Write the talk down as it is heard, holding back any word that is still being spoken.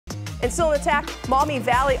And still in the TAAC, Maumee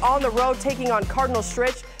Valley on the road taking on Cardinal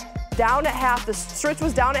Stritch. Down at half, the Stritch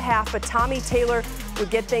was down at half, but Tommy Taylor would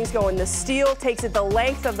get things going. The steal takes it the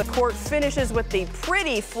length of the court, finishes with the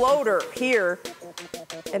pretty floater here.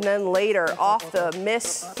 And then later, off the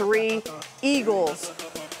miss three, Eagles.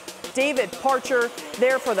 David Parcher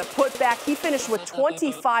there for the putback. He finished with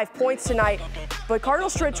 25 points tonight, but Cardinal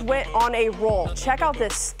Stritch went on a roll. Check out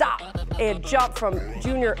this stop and jump from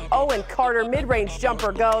junior Owen Carter. Mid-range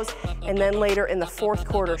jumper goes, and then later in the fourth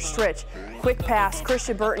quarter, Stritch. Quick pass,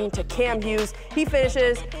 Christian Burton to Cam Hughes. He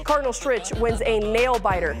finishes. Cardinal Stritch wins a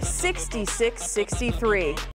nail-biter, 66-63.